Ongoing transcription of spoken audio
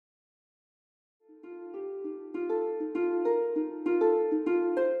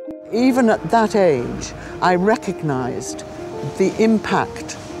Even at that age, I recognised the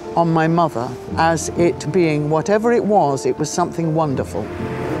impact on my mother as it being whatever it was something wonderful.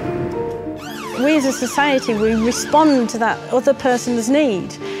 We as a society, we respond to that other person's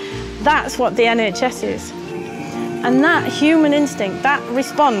need. That's what the NHS is. And that human instinct, that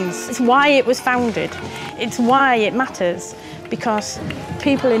response, is why it was founded. It's why it matters, because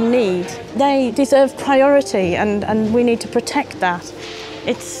people in need, they deserve priority, and we need to protect that.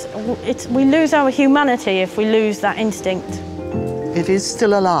 We lose our humanity if we lose that instinct. It is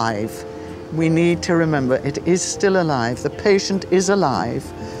still alive. We need to remember it is still alive. The patient is alive,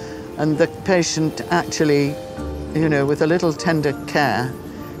 and the patient actually, you know, with a little tender care,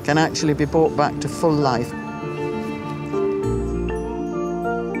 can actually be brought back to full life.